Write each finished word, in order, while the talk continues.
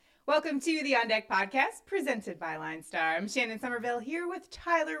Welcome to the On Deck podcast presented by Line Star. I'm Shannon Somerville here with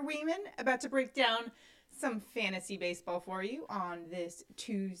Tyler Weeman, about to break down some fantasy baseball for you on this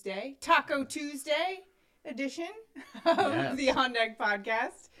Tuesday, Taco Tuesday edition of the On Deck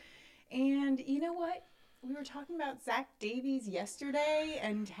podcast. And you know what? We were talking about Zach Davies yesterday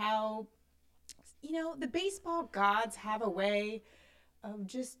and how, the baseball gods have a way of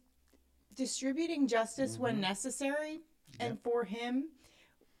just distributing justice when necessary. And for him,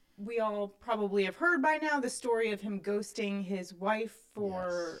 we all probably have heard by now the story of him ghosting his wife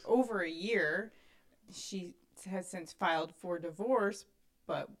for over a year. She has since filed for divorce,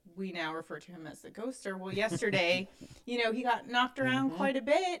 but we now refer to him as the ghoster. Well, yesterday, he got knocked around quite a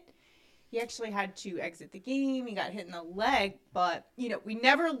bit. He actually had to exit the game. He got hit in the leg, but, we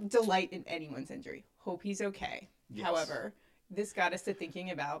never delight in anyone's injury. Hope he's okay. Yes. However, this got us to thinking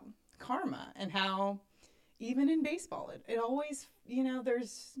about karma and how even in baseball, it always,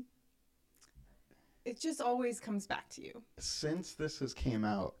 it just always comes back to you. Since this has came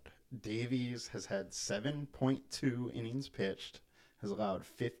out, Davies has had 7.2 innings pitched, has allowed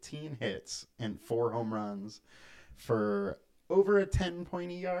 15 hits and 4 home runs for over a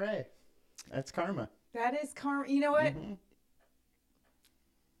 10-point ERA. That's karma. That is karma. You know what?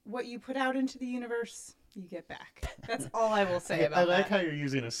 What you put out into the universe, you get back. That's all I will say about that. I like how you're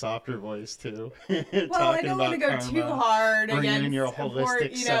using a softer voice, too. Well, I don't want to go too hard against in your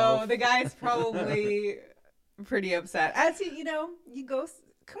holistic self. The guy's probably pretty upset. As you ghost.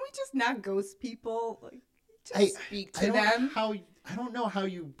 Can we just not ghost people? Like, just speak to them. I don't know how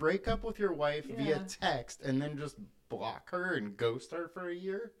you break up with your wife via text and then just block her and ghost her for a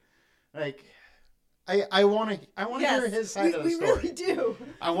year. Like, I want to hear his side of the story. We really do.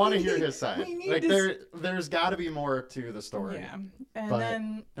 I want to hear his side. Like, there's got to be more to the story. Yeah, and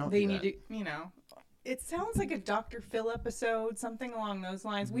then they need to, It sounds like a Dr. Phil episode, something along those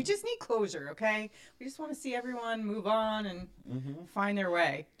lines. We just need closure, okay? We just want to see everyone move on and find their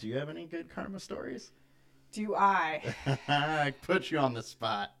way. Do you have any good karma stories? Do I? I put you on the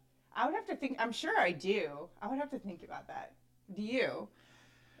spot. I would have to think. I'm sure I do. I would have to think about that. Do you?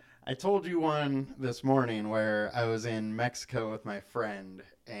 I told you one this morning where I was in Mexico with my friend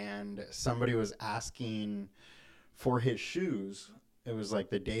and somebody was asking for his shoes. It was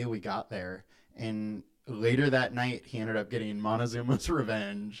like the day we got there. And later that night, he ended up getting Montezuma's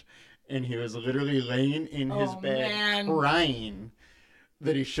Revenge. And he was literally laying in his bed crying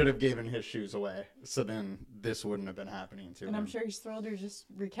that he should have given his shoes away. So then this wouldn't have been happening to him. And I'm sure he's thrilled to just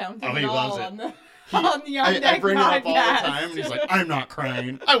recounting he it all loves on the On Deck I bring podcast. it up all the time. And he's like, I'm not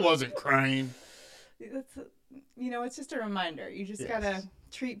crying. I wasn't crying. It's just a reminder. You just got to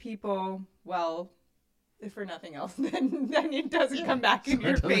treat people well. If for nothing else, then it doesn't come back in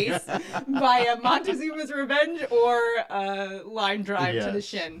your face via Montezuma's Revenge or a line drive to the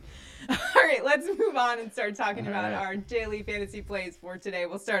shin. All right, let's move on and start talking about our daily fantasy plays for today.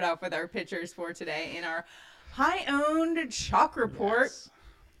 We'll start off with our pitchers for today in our high-owned chalk report. Yes.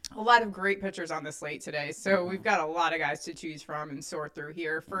 A lot of great pitchers on the slate today, so we've got a lot of guys to choose from and sort through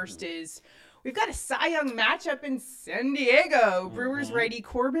here. First is... we've got a Cy Young matchup in San Diego. Brewers righty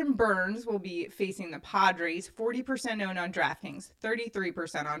Corbin Burnes will be facing the Padres. 40% owned on DraftKings,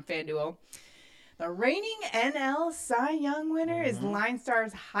 33% on FanDuel. The reigning NL Cy Young winner is Line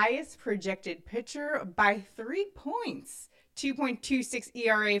Star's highest projected pitcher by 3 points. 2.26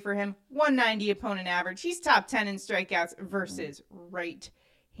 ERA for him, 190 opponent average. He's top 10 in strikeouts versus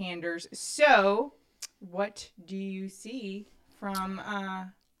right-handers. So, what do you see from...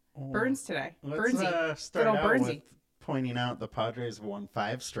 Burnes today? Let's start out with pointing out the Padres have won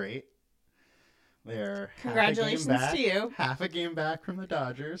 5 straight. They're congratulations to you. Half a game back from the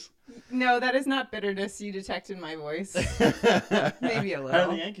Dodgers. No, that is not bitterness you detect in my voice. Maybe a little. How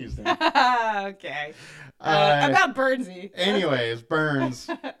are the Yankees doing? Okay. About Burnesy. Anyways, Burnes,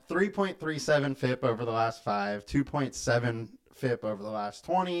 3.37 FIP over the last 5, 2.7 FIP over the last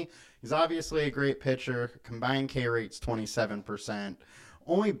 20. He's obviously a great pitcher. Combined K rate's 27%.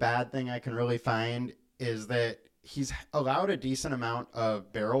 Only bad thing I can really find is that he's allowed a decent amount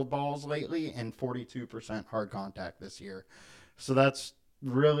of barreled balls lately and 42% hard contact this year. So that's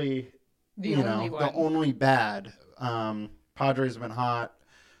really, the only bad. Padres have been hot,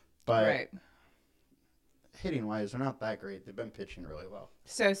 but hitting-wise, they're not that great. They've been pitching really well.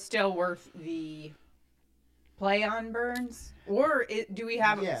 So still worth the play on Burnes? Or do we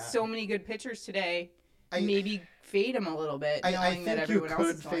have so many good pitchers today, maybe fade him a little bit, knowing that everyone else is going there?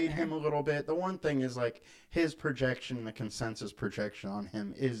 I think you could fade him a little bit. The one thing is, like, his projection, the consensus projection on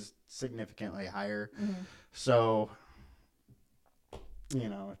him is significantly higher. So,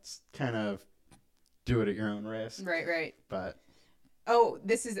 it's kind of do it at your own risk. Right. But Oh,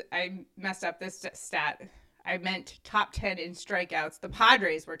 I messed up this stat. I meant top 10 in strikeouts. The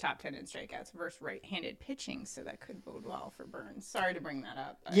Padres were top 10 in strikeouts versus right-handed pitching, so that could bode well for Burnes. Sorry to bring that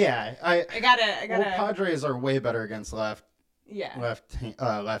up. Yeah, I gotta. Well, Padres are way better against Yeah.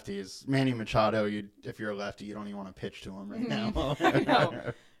 lefties. Manny Machado, if you're a lefty, you don't even want to pitch to him right now. I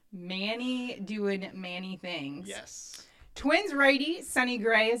know. Manny doing Manny things. Yes. Twins righty Sonny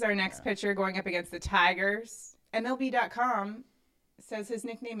Gray is our next pitcher going up against the Tigers. MLB.com says his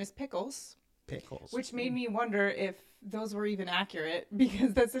nickname is Pickles. Pickles. Which made me wonder if those were even accurate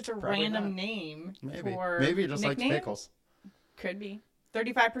because that's such a Probably random not. name. Maybe he just likes pickles. Could be.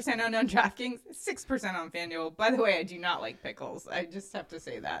 35% owned on DraftKings, 6% on FanDuel. By the way, I do not like pickles. I just have to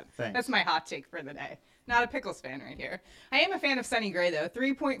say that. Thanks. That's my hot take for the day. Not a pickles fan right here. I am a fan of Sonny Gray, though.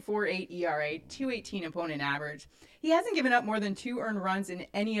 3.48 ERA, 218 opponent average. He hasn't given up more than 2 earned runs in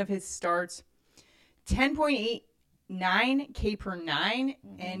any of his starts. 10.89 K per 9.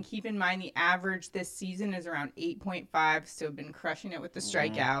 And keep in mind the average this season is around 8.5. So been crushing it with the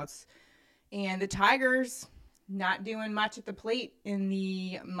strikeouts. And the Tigers not doing much at the plate in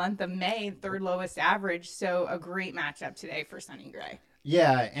the month of May, third lowest average. So a great matchup today for Sonny Gray.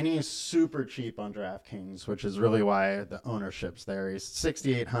 Yeah, and he's super cheap on DraftKings, which is really why the ownership's there. He's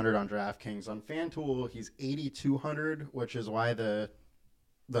 6,800 on DraftKings. On FanDuel, he's 8,200, which is why the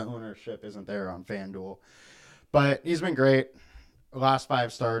ownership isn't there on FanDuel. But he's been great. Last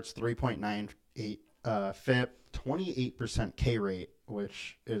 5 starts, 3.98 FIP, 28% K rate,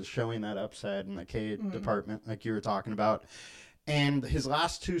 which is showing that upside in the K department, like you were talking about. And his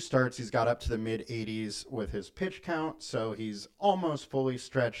last 2 starts, he's got up to the mid-80s with his pitch count, so he's almost fully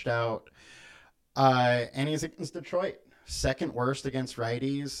stretched out. And he's against Detroit, second worst against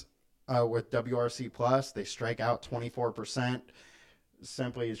righties with WRC+. They strike out 24%.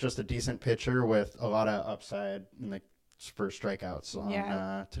 Simply, he's just a decent pitcher with a lot of upside in the first strikeouts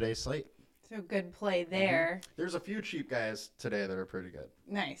on today's slate. So good play there. There's a few cheap guys today that are pretty good.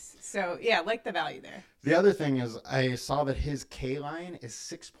 Nice. So, yeah, like the value there. The other thing is I saw that his K line is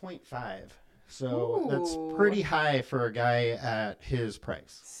 6.5. So that's pretty high for a guy at his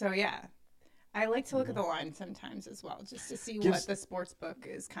price. So, yeah. I like to look at the line sometimes as well, just to see what the sports book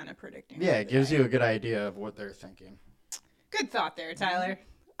is kind of predicting. Yeah, it gives you a good idea of what they're thinking. Good thought there, Tyler.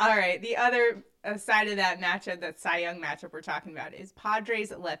 All right, the other side of that matchup, that Cy Young matchup we're talking about, is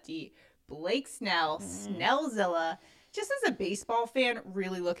Padres lefty Blake Snell, Snellzilla. Just as a baseball fan,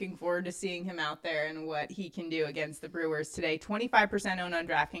 really looking forward to seeing him out there and what he can do against the Brewers today. 25% owned on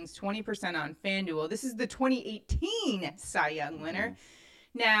DraftKings, 20% on FanDuel. This is the 2018 Cy Young winner.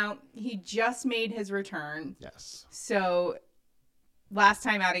 Now, he just made his return. Yes. So, last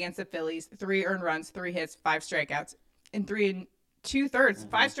time out against the Phillies, 3 earned runs, 3 hits, 5 strikeouts, and 3 2/3.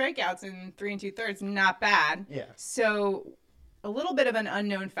 5 strikeouts and 3 2/3. Not bad. Yeah. So, a little bit of an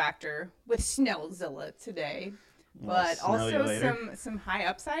unknown factor with Snellzilla today, but also some high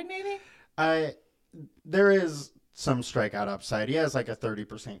upside maybe. There is some strikeout upside. He has like a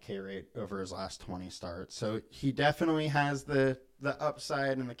 30% K rate over his last 20 starts, so he definitely has the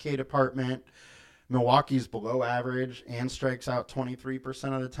upside in the K department. Milwaukee's below average and strikes out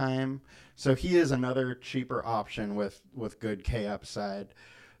 23% of the time, so he is another cheaper option with good K upside.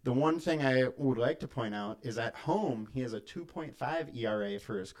 The one thing I would like to point out is at home, he has a 2.5 ERA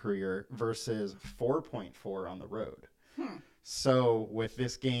for his career versus 4.4 on the road. So with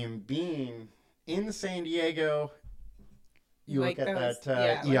this game being in San Diego, you look at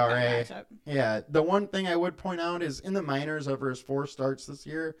that ERA. Yeah, the one thing I would point out is in the minors over his 4 starts this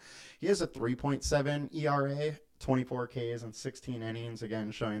year, he has a 3.7 ERA, 24 Ks and 16 innings,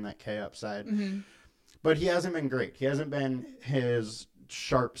 again showing that K upside. But he hasn't been great. He hasn't been his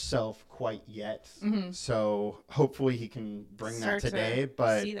sharp self quite yet. So hopefully he can bring that today.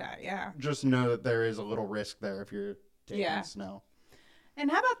 But see that, just know that there is a little risk there if you're taking Snell. And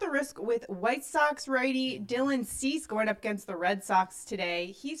how about the risk with White Sox righty Dylan Cease going up against the Red Sox today?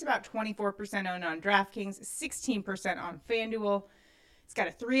 He's about 24% owned on DraftKings, 16% on FanDuel. He's got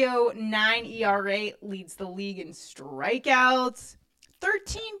a 3.09 ERA, leads the league in strikeouts.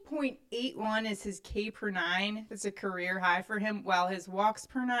 13.81 is his K per 9. That's a career high for him, while his walks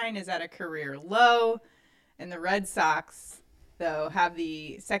per 9 is at a career low. And the Red Sox, though, have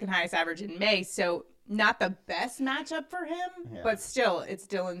the second highest average in May. So not the best matchup for him, but still, it's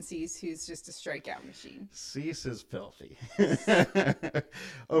Dylan Cease, who's just a strikeout machine. Cease is filthy.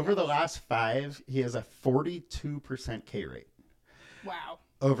 Over the last 5, he has a 42% K rate. Wow.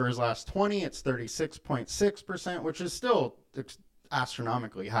 Over his last 20, it's 36.6%, which is still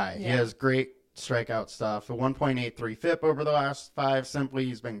astronomically high. He has great strikeout stuff. A 1.83 FIP over the last 5. Simply,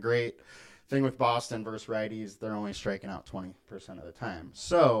 he's been great. Thing with Boston versus righties, they're only striking out 20% of the time.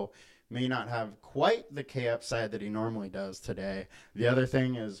 So may not have quite the K upside that he normally does today. The other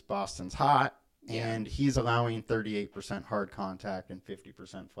thing is Boston's hot, and he's allowing 38% hard contact and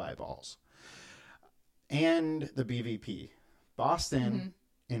 50% fly balls. And the BVP. Boston,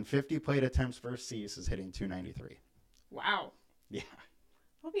 in 50 plate attempts versus Cease, is hitting 293. Wow. Yeah.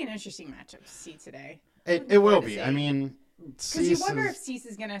 It'll be an interesting matchup to see today. It will be. I mean, because you wonder if Cease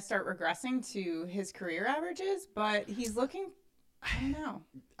is going to start regressing to his career averages, but he's looking, I don't know.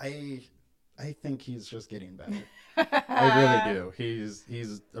 I think he's just getting better. I really do.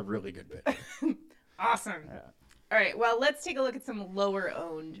 He's a really good pitcher. Awesome. Yeah. All right, well, let's take a look at some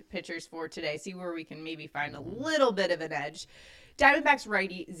lower-owned pitchers for today, see where we can maybe find a little bit of an edge. Diamondbacks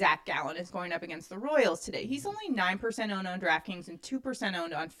righty Zach Gallen is going up against the Royals today. He's only 9% owned on DraftKings and 2%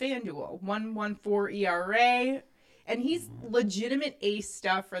 owned on FanDuel. 1.14 ERA, and he's legitimate ace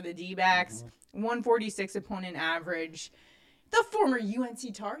stuff for the D-backs. 146 opponent average. The former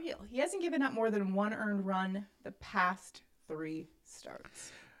UNC Tar Heel. He hasn't given up more than one earned run the past 3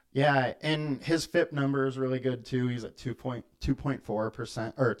 starts. Yeah, and his FIP number is really good too. He's at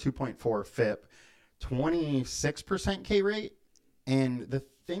 2.4% or 2.4 FIP, 26% K rate. And the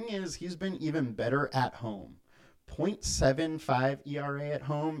thing is, he's been even better at home. 0.75 ERA at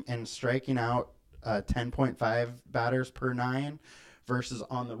home and striking out 10.5 batters per 9 versus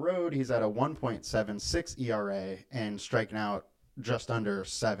on the road, he's at a 1.76 ERA and striking out just under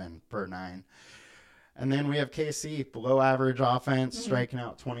 7 per 9. And then we have KC, below average offense, striking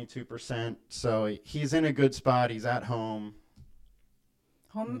out 22%. So he's in a good spot. He's at home.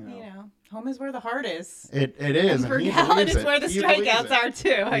 Home is where the heart is. It is. And for Gallen, it's where the strikeouts are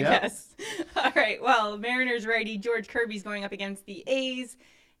too, I guess. All right. Well, Mariners righty George Kirby's going up against the A's.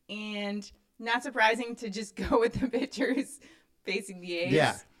 And not surprising to just go with the pitchers facing the A's.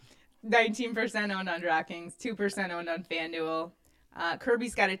 Yeah. 19% owned on DraftKings, 2% owned on FanDuel.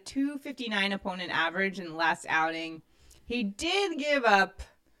 Kirby's got a 259 opponent average in the last outing. He did give up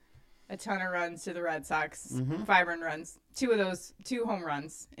a ton of runs to the Red Sox, 5 earned runs. 2 of those, 2 home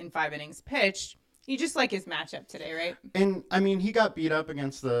runs in 5 innings pitched. You just like his matchup today, right? And, I mean, he got beat up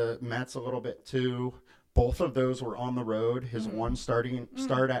against the Mets a little bit, too. Both of those were on the road. His one start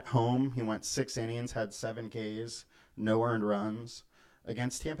at home, he went 6 innings, had 7 Ks, no earned runs.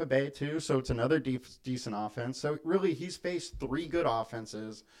 Against Tampa Bay, too, so it's another decent offense. So, really, he's faced 3 good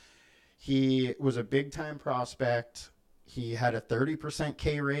offenses. He was a big-time prospect. He had a 30%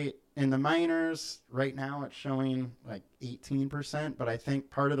 K rate. In the minors, right now it's showing like 18%, but I think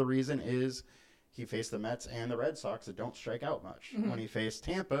part of the reason is he faced the Mets and the Red Sox that don't strike out much. When he faced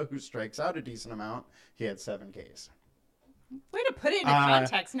Tampa, who strikes out a decent amount, he had 7 Ks. Way to put it into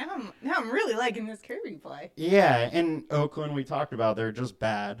context. Now I'm really liking this Kirby play. Yeah, and Oakland, we talked about, they're just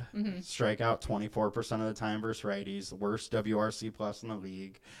bad. Strike out 24% of the time versus righties, the worst WRC plus in the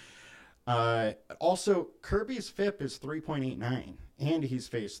league. Also, Kirby's FIP is 3.89, and he's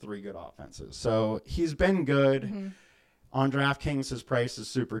faced 3 good offenses. So he's been good. On DraftKings, his price is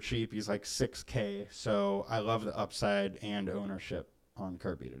super cheap. He's like 6K. So I love the upside and ownership on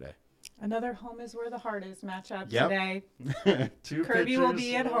Kirby today. Another home is where the heart is matchup today. 2 Kirby will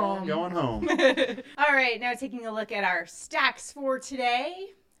be at home. Going home. All right, now taking a look at our stacks for today.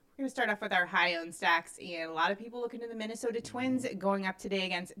 We're going to start off with our high-owned stacks, and a lot of people looking to the Minnesota Twins going up today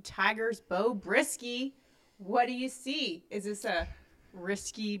against Tigers' Beau Brieske. What do you see? Is this a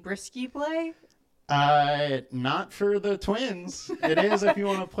risky Brieske play? Not for the Twins. It is if you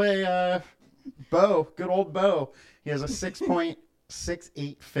want to play Beau, good old Beau. He has a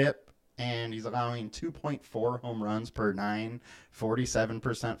 6.68 FIP, and he's allowing 2.4 home runs per 9,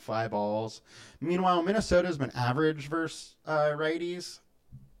 47% fly balls. Meanwhile, Minnesota's been average versus righties.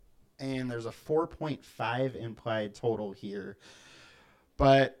 And there's a 4.5 implied total here.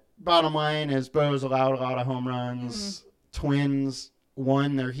 But bottom line is Beau's allowed a lot of home runs. Twins,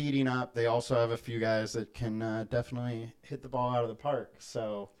 they're heating up. They also have a few guys that can definitely hit the ball out of the park.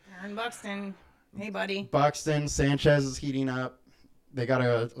 So Aaron Buxton, hey, buddy. Buxton, Sanchez is heating up. They got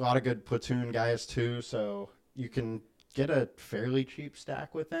a lot of good platoon guys, too. So you can get a fairly cheap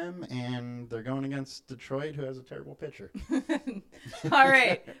stack with them, and they're going against Detroit, who has a terrible pitcher. All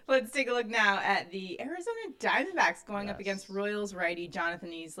right, let's take a look now at the Arizona Diamondbacks going up against Royals righty Jonathan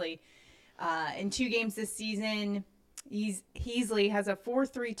Heasley. In 2 games this season, Heasley has a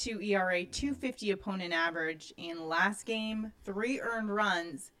 4.32 ERA, 250 opponent average, and last game, 3 earned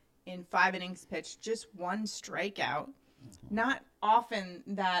runs in 5 innings pitched, just 1 strikeout. Not often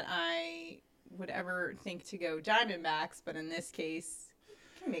that I would ever think to go Diamondbacks, but in this case,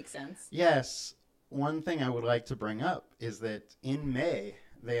 it can make sense. Yes. One thing I would like to bring up is that in May,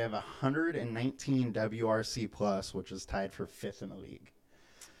 they have 119 WRC plus, which is tied for 5th in the league.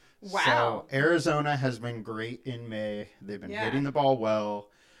 Wow. So Arizona has been great in May. They've been hitting the ball well.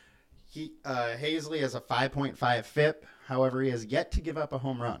 Hazley has a 5.5 FIP. However, he has yet to give up a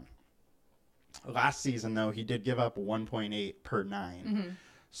home run. Last season, though, he did give up 1.8 per 9. Mm-hmm.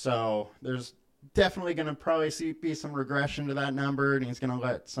 So there's definitely going to probably be some regression to that number, and he's going to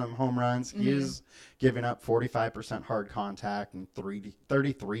let some home runs. He is giving up 45% hard contact and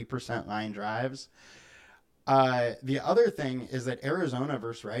 33% line drives. The other thing is that Arizona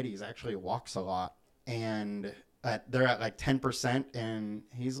versus righties actually walks a lot, and they're at like 10%, and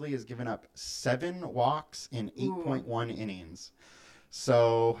Hazley has given up 7 walks in 8.1 innings.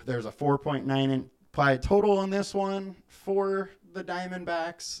 So there's a 4.9 implied total on this one for the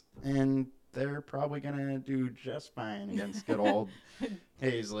Diamondbacks, and they're probably going to do just fine against good old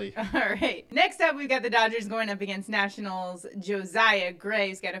Hazley. All right. Next up, we've got the Dodgers going up against Nationals. Josiah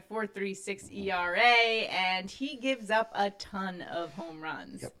Gray's got a 4.36 ERA, and he gives up a ton of home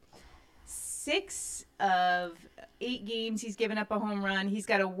runs. Yep. 6 of 8 games, he's given up a home run. He's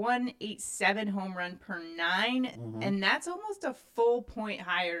got a 1.87 home run per 9, and that's almost a full point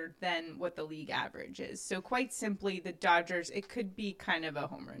higher than what the league average is. So quite simply, the Dodgers, it could be kind of a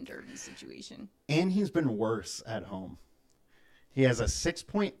home run derby situation. And he's been worse at home. He has a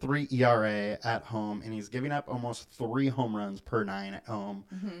 6.3 ERA at home, and he's giving up almost 3 home runs per 9 at home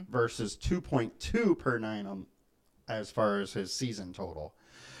versus 2.2 per 9 as far as his season total.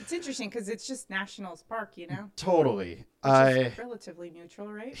 It's interesting because it's just Nationals Park, you know? Totally. Which is relatively neutral,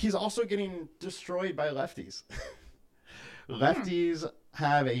 right? He's also getting destroyed by lefties. Lefties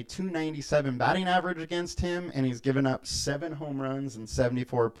have a 297 batting average against him, and he's given up 7 home runs and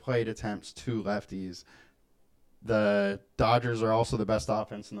 74 plate attempts to lefties. The Dodgers are also the best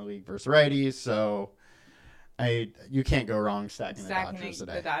offense in the league versus righties, so you can't go wrong stacking the Dodgers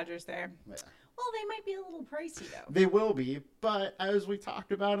today. The Dodgers there. Yeah. Well, they might be a little pricey, though. They will be, but as we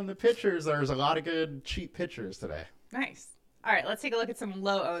talked about in the pitchers, there's a lot of good cheap pitchers today. Nice. All right, let's take a look at some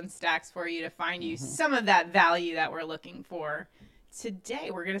low-owned stacks for you to find you some of that value that we're looking for.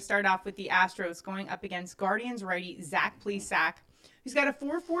 Today, we're going to start off with the Astros going up against Guardians righty Zach Plesac, who's got a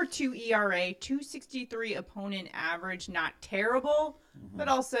 4.42 ERA, 2.63 opponent average. Not terrible, but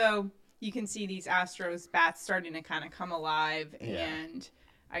also you can see these Astros bats starting to kind of come alive and...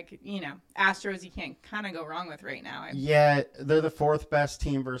 Astros, you can't kind of go wrong with right now. Yeah, they're the 4th best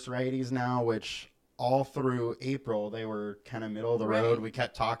team versus righties now, which all through April, they were kind of middle of the road. We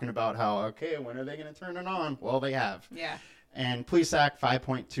kept talking about how, okay, when are they going to turn it on? Well, they have. Yeah. And Plesac,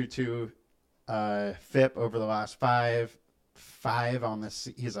 5.22 FIP over the last 5.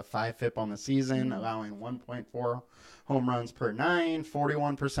 He's a 5 FIP on the season, allowing 1.4 home runs per 9,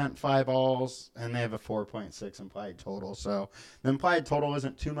 41% fly balls, and they have a 4.6 implied total. So the implied total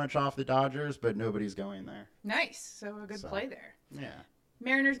isn't too much off the Dodgers, but nobody's going there. Nice. So a good play there. Yeah.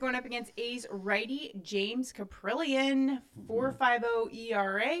 Mariners going up against A's righty James Caprillion, 4.50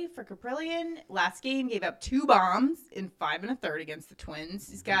 ERA for Caprillion. Last game gave up 2 bombs in 5 1/3 against the Twins.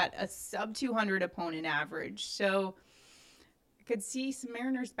 He's got a sub 200 opponent average. So I could see some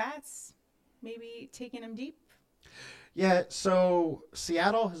Mariners bats maybe taking him deep. Yeah, so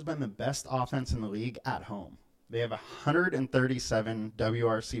Seattle has been the best offense in the league at home. They have 137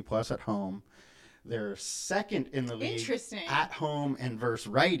 WRC plus at home. They're 2nd in the league at home and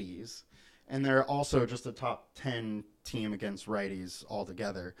versus righties. And they're also just a top 10 team against righties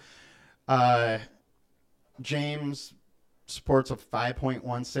altogether. James sports a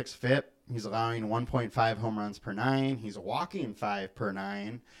 5.16 FIP. He's allowing 1.5 home runs per 9. He's walking 5 per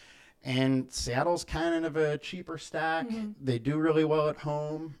 9. And Seattle's kind of a cheaper stack. They do really well at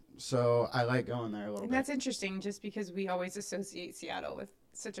home. So I like going there a little bit. That's interesting just because we always associate Seattle with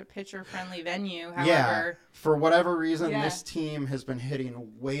such a pitcher-friendly venue. However, for whatever reason, this team has been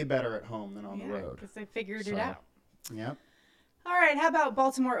hitting way better at home than on the road. Because they figured it out. Yep. All right, how about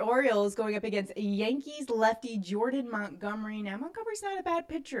Baltimore Orioles going up against Yankees lefty Jordan Montgomery? Now, Montgomery's not a bad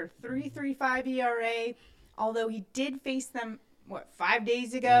pitcher. 3.35 ERA, although he did face them, 5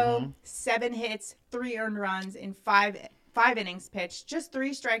 days ago? 7 hits, 3 earned runs in 5 innings pitched. Just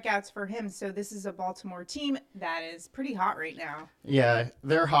 3 strikeouts for him. So this is a Baltimore team that is pretty hot right now. Yeah,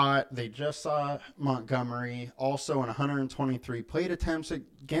 they're hot. They just saw Montgomery. Also, in 123 plate attempts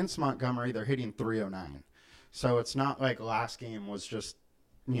against Montgomery, they're hitting 309. So it's not like last game was just,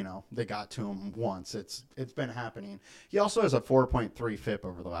 they got to him once. It's been happening. He also has a 4.3 FIP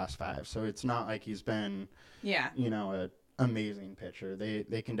over the last 5. So it's not like he's been, an amazing pitcher.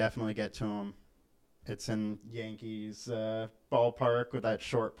 They can definitely get to him. It's in Yankees ballpark with that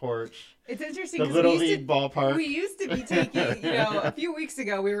short porch. It's interesting The because Little League ballpark. We used to be taking, a few weeks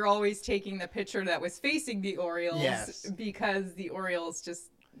ago, we were always taking the pitcher that was facing the Orioles because the Orioles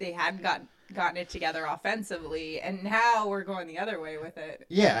they hadn't gotten it together offensively, and now we're going the other way with it.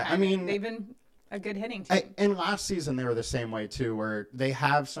 Yeah, I mean, they've been a good hitting team. And last season they were the same way too, where they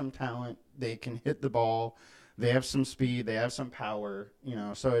have some talent, they can hit the ball, they have some speed, they have some power,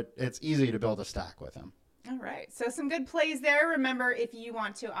 so it's easy to build a stack with them. All right, so some good plays there. Remember, if you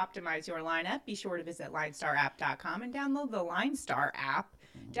want to optimize your lineup, be sure to visit linestarapp.com and download the LineStar app.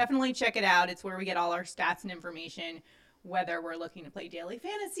 Definitely check it out. It's where we get all our stats and information, whether we're looking to play daily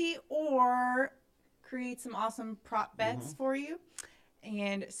fantasy or create some awesome prop bets for you.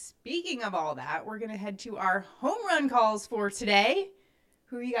 And speaking of all that, we're going to head to our home run calls for today.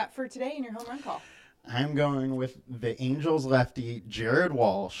 Who you got for today in your home run call? I'm going with the Angels lefty, Jared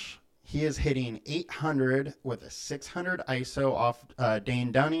Walsh. He is hitting 800 with a 600 ISO off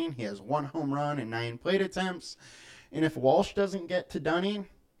Dane Dunning. He has 1 home run and 9 plate attempts. And if Walsh doesn't get to Dunning,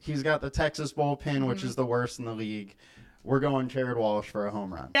 he's got the Texas bullpen, which is the worst in the league. We're going Jared Walsh for a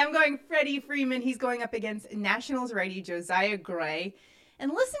home run. I'm going Freddie Freeman. He's going up against Nationals righty Josiah Gray.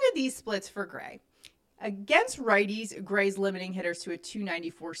 And listen to these splits for Gray. Against righties, Gray's limiting hitters to a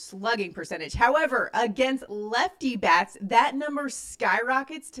 .294 slugging percentage. However, against lefty bats, that number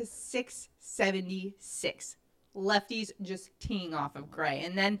skyrockets to .676. Lefties just teeing off of Gray.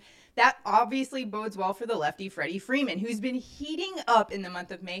 And then that obviously bodes well for the lefty Freddie Freeman, who's been heating up in the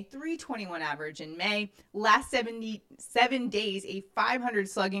month of May. .321 average in May. Last 77 days, a .500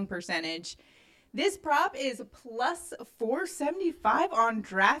 slugging percentage. This prop is plus 475 on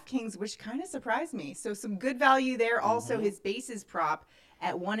DraftKings, which kind of surprised me. So some good value there. Also, his bases prop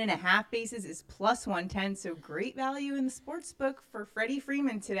at 1.5 bases is plus 110. So great value in the sports book for Freddie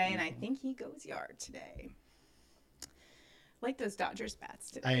Freeman today. And I think he goes yard today. Like those Dodgers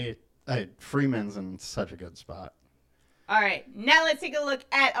bats today. Freeman's in such a good spot. All right. Now let's take a look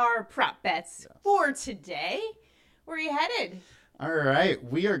at our prop bets for today. Where are you headed? All right,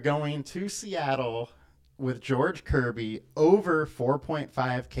 we are going to Seattle with George Kirby over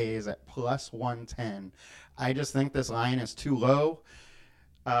 4.5 Ks at plus 110. I just think this line is too low.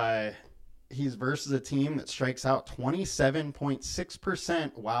 He's versus a team that strikes out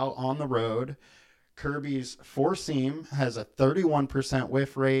 27.6% while on the road. Kirby's four-seam has a 31%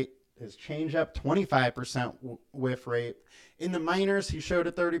 whiff rate. His changeup, 25% whiff rate. In the minors, he showed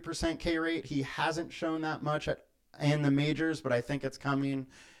a 30% K rate. He hasn't shown that much in the majors, but I think it's coming.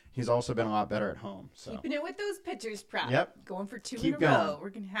 He's also been a lot better at home. So. Keeping it with those pitchers, prop. Yep. Going for 2 Keep in a row. going.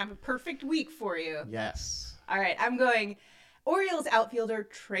 We're going to have a perfect week for you. Yes. All right, I'm going Orioles outfielder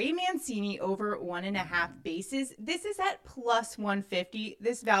Trey Mancini over 1.5 bases. This is at plus 150.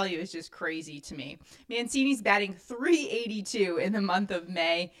 This value is just crazy to me. Mancini's batting .382 in the month of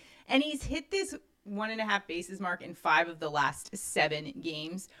May, and he's hit this 1.5 bases mark in 5 of the last 7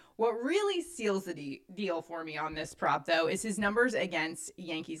 games. What really seals the deal for me on this prop, though, is his numbers against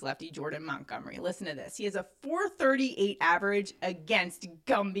Yankees lefty Jordan Montgomery. Listen to this. He has a .438 average against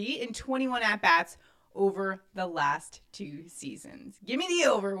Gumby in 21 at-bats over the last 2 seasons. Give me the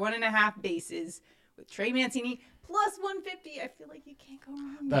over 1.5 bases with Trey Mancini plus 150. I feel like you can't go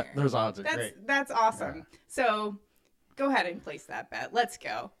wrong there. Those odds are great. That's awesome. Yeah. So go ahead and place that bet. Let's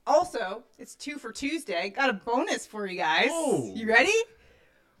go. Also, it's 2 for Tuesday. Got a bonus for you guys. Oh. You ready?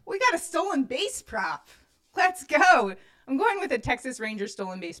 We got a stolen base prop. Let's go. I'm going with a Texas Rangers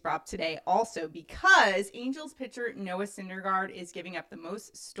stolen base prop today also because Angels pitcher Noah Syndergaard is giving up the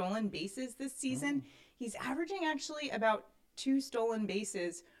most stolen bases this season. He's averaging actually about 2 stolen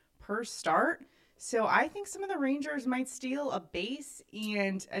bases per start. So I think some of the Rangers might steal a base,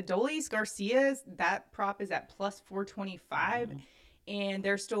 and Adolis Garcia, that prop is at plus 425, and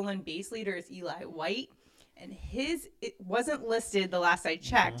their stolen base leader is Eli White. And it wasn't listed the last I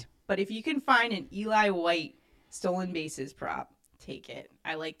checked, but if you can find an Eli White stolen bases prop, take it.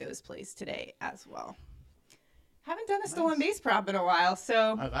 I like those plays today as well. Haven't done a stolen base prop in a while,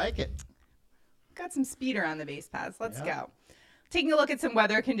 so I like it. Got some speed around the base paths. Let's go. Taking a look at some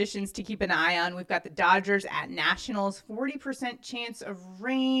weather conditions to keep an eye on. We've got the Dodgers at Nationals, 40% chance of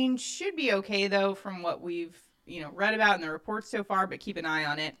rain. Should be okay though from what we've read about in the reports so far, but keep an eye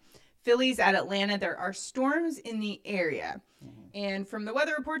on it. Phillies at Atlanta, there are storms in the area. And from the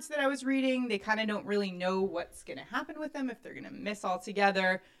weather reports that I was reading, they kind of don't really know what's going to happen with them, if they're going to miss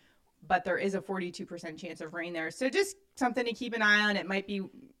altogether. But there is a 42% chance of rain there. So just something to keep an eye on. It might be,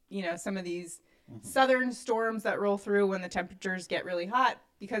 some of these southern storms that roll through when the temperatures get really hot,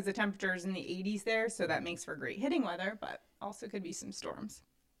 because the temperature is in the 80s there. So that makes for great hitting weather, but also could be some storms.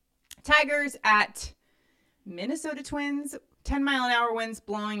 Tigers at Minnesota Twins. 10-mile-an-hour winds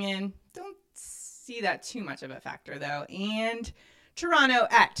blowing in. Don't see that too much of a factor, though. And Toronto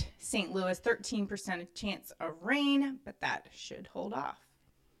at St. Louis. 13% chance of rain, but that should hold off.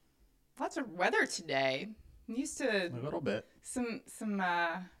 Lots of weather today. I'm used to a little bit. Some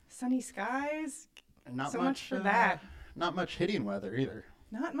sunny skies. Not so much for that. Not much hitting weather either.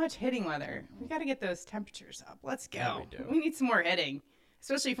 Not much hitting weather. We got to get those temperatures up. Let's go. Yeah, we do. We need some more hitting,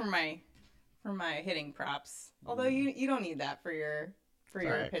 especially for my hitting props. Although you don't need that for your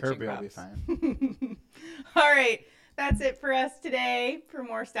pitching Kirby props. will be fine. All right. That's it for us today. For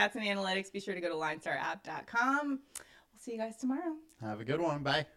more stats and analytics, be sure to go to linestarapp.com. We'll see you guys tomorrow. Have a good one. Bye.